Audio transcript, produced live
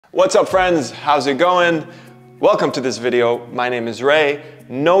What's up friends, how's it going? Welcome to this video. My name is Ray.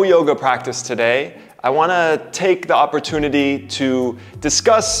 No yoga practice today. I want to take the opportunity to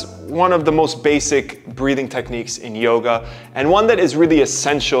discuss one of the most basic breathing techniques in yoga and one that is really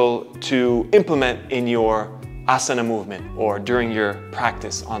essential to implement in your asana movement or during your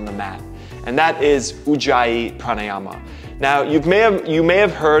practice on the mat. And that is Ujjayi pranayama. Now you may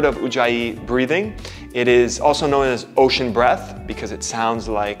have heard of Ujjayi breathing. It is also known as ocean breath because it sounds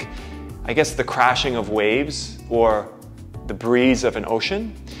like, I guess, the crashing of waves or the breeze of an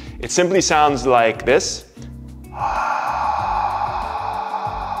ocean. It simply sounds like this.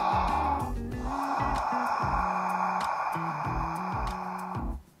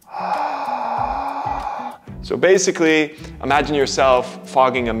 So basically, imagine yourself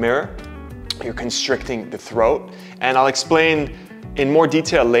fogging a mirror. You're constricting the throat, and I'll explain in more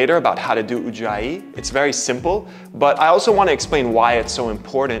detail later about how to do Ujjayi. It's very simple, but I also want to explain why it's so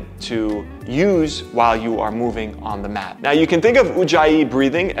important to use while you are moving on the mat. Now you can think of Ujjayi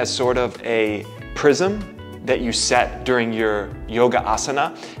breathing as sort of a prism that you set during your yoga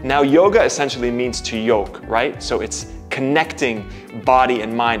asana. Now yoga essentially means to yoke, right? So it's connecting body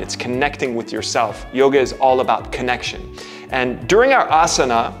and mind, it's connecting with yourself. Yoga is all about connection. And during our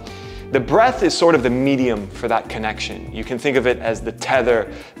asana, the breath is sort of the medium for that connection. You can think of it as the tether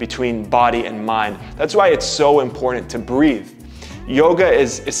between body and mind. That's why it's so important to breathe. Yoga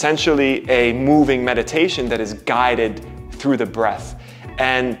is essentially a moving meditation that is guided through the breath.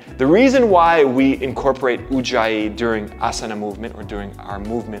 And the reason why we incorporate Ujjayi during asana movement or during our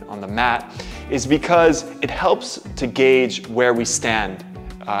movement on the mat is because it helps to gauge where we stand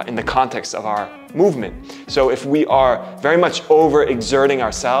in the context of our movement. So if we are very much overexerting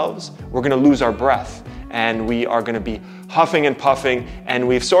ourselves, we're going to lose our breath and we are going to be huffing and puffing, and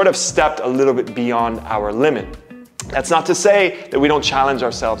we've sort of stepped a little bit beyond our limit. That's not to say that we don't challenge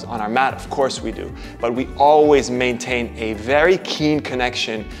ourselves on our mat, of course we do, but we always maintain a very keen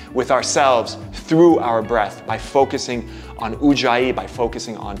connection with ourselves through our breath by focusing on Ujjayi, by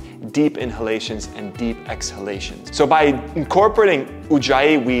focusing on deep inhalations and deep exhalations. So by incorporating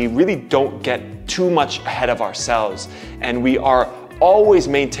Ujjayi, we really don't get too much ahead of ourselves, and we are always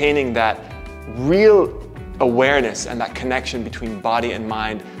maintaining that real awareness and that connection between body and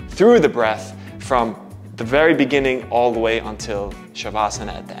mind through the breath from the very beginning all the way until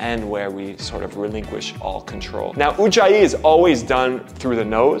Shavasana at the end, where we sort of relinquish all control. Now Ujjayi is always done through the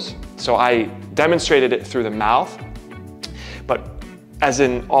nose, so I demonstrated it through the mouth, but as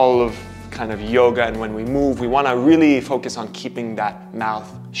in all of kind of yoga and when we move, we want to really focus on keeping that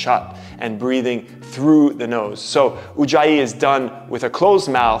mouth shut and breathing through the nose. So Ujjayi is done with a closed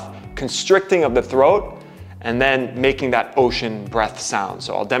mouth, constricting of the throat, and then making that ocean breath sound.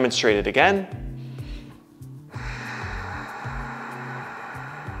 So I'll demonstrate it again.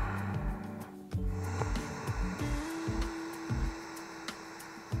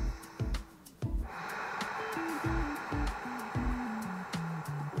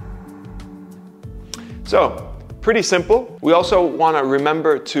 So, pretty simple. We also want to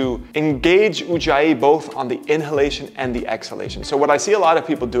remember to engage Ujjayi both on the inhalation and the exhalation. So what I see a lot of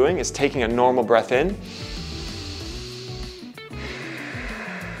people doing is taking a normal breath in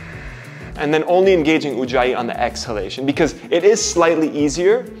and then only engaging Ujjayi on the exhalation, because it is slightly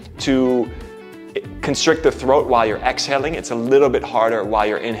easier to constrict the throat while you're exhaling. It's a little bit harder while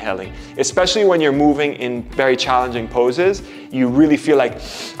you're inhaling, especially when you're moving in very challenging poses. You really feel like,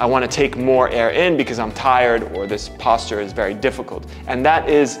 I want to take more air in because I'm tired or this posture is very difficult. And that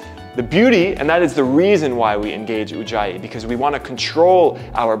is the beauty, and that is the reason why we engage Ujjayi, because we want to control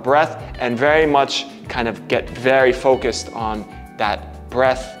our breath and very much kind of get very focused on that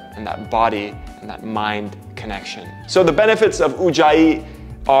breath and that body and that mind connection. So the benefits of Ujjayi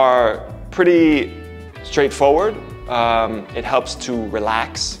are pretty straightforward. It helps to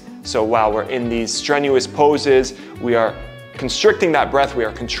relax. So while we're in these strenuous poses, we are constricting that breath, we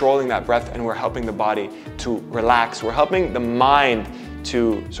are controlling that breath, and we're helping the body to relax. We're helping the mind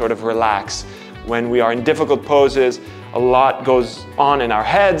to sort of relax. When we are in difficult poses, a lot goes on in our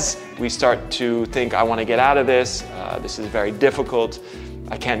heads. We start to think, I want to get out of this. This is very difficult.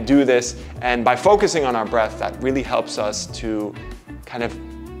 I can't do this. And by focusing on our breath, that really helps us to kind of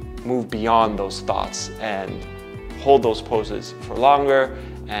move beyond those thoughts and hold those poses for longer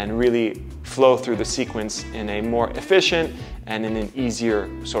and really flow through the sequence in a more efficient and in an easier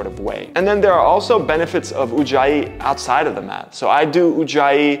sort of way. And then there are also benefits of Ujjayi outside of the mat. So I do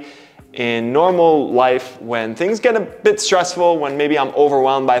Ujjayi in normal life when things get a bit stressful, when maybe I'm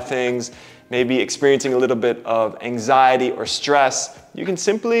overwhelmed by things, maybe experiencing a little bit of anxiety or stress. You can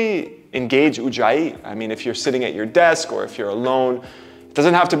simply engage Ujjayi. I mean, if you're sitting at your desk or if you're alone It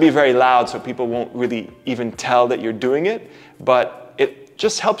doesn't have to be very loud so people won't really even tell that you're doing it, but it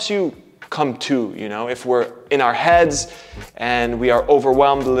just helps you come to, you know, if we're in our heads and we are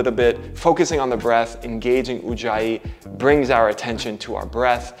overwhelmed a little bit, focusing on the breath, engaging Ujjayi brings our attention to our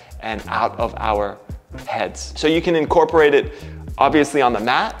breath and out of our heads. So you can incorporate it obviously on the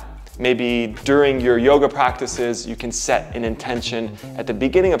mat. Maybe during your yoga practices, you can set an intention at the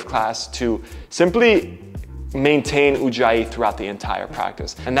beginning of class to simply maintain Ujjayi throughout the entire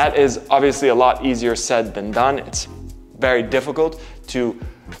practice. And that is obviously a lot easier said than done. It's very difficult to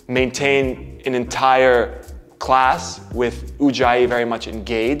maintain an entire class with Ujjayi very much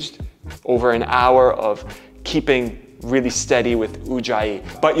engaged over an hour of keeping really steady with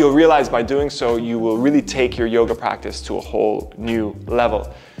Ujjayi. But you'll realize by doing so, you will really take your yoga practice to a whole new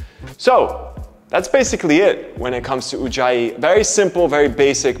level. So that's basically it when it comes to Ujjayi. Very simple, very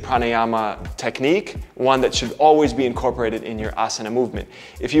basic pranayama technique, one that should always be incorporated in your asana movement.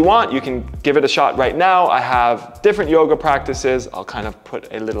 If you want, you can give it a shot right now. I have different yoga practices. I'll kind of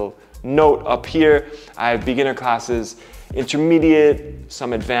put a little note up here. I have beginner classes, intermediate,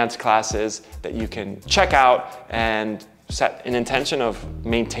 some advanced classes that you can check out and set an intention of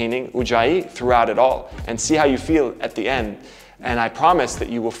maintaining Ujjayi throughout it all and see how you feel at the end. And I promise that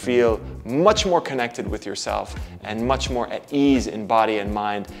you will feel much more connected with yourself and much more at ease in body and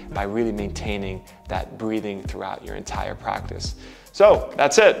mind by really maintaining that breathing throughout your entire practice. So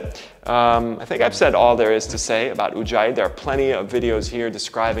that's it. I think I've said all there is to say about Ujjayi. There are plenty of videos here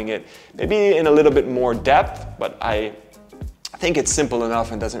describing it, maybe in a little bit more depth, but I think it's simple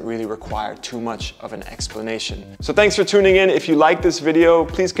enough and doesn't really require too much of an explanation. So thanks for tuning in. If you like this video,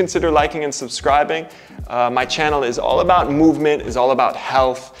 please consider liking and subscribing. My channel is all about movement, is all about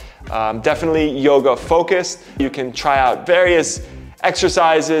health, definitely yoga focused. You can try out various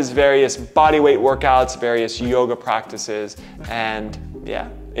exercises, various bodyweight workouts, various yoga practices, and yeah,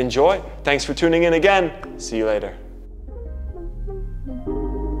 enjoy. Thanks for tuning in again. See you later.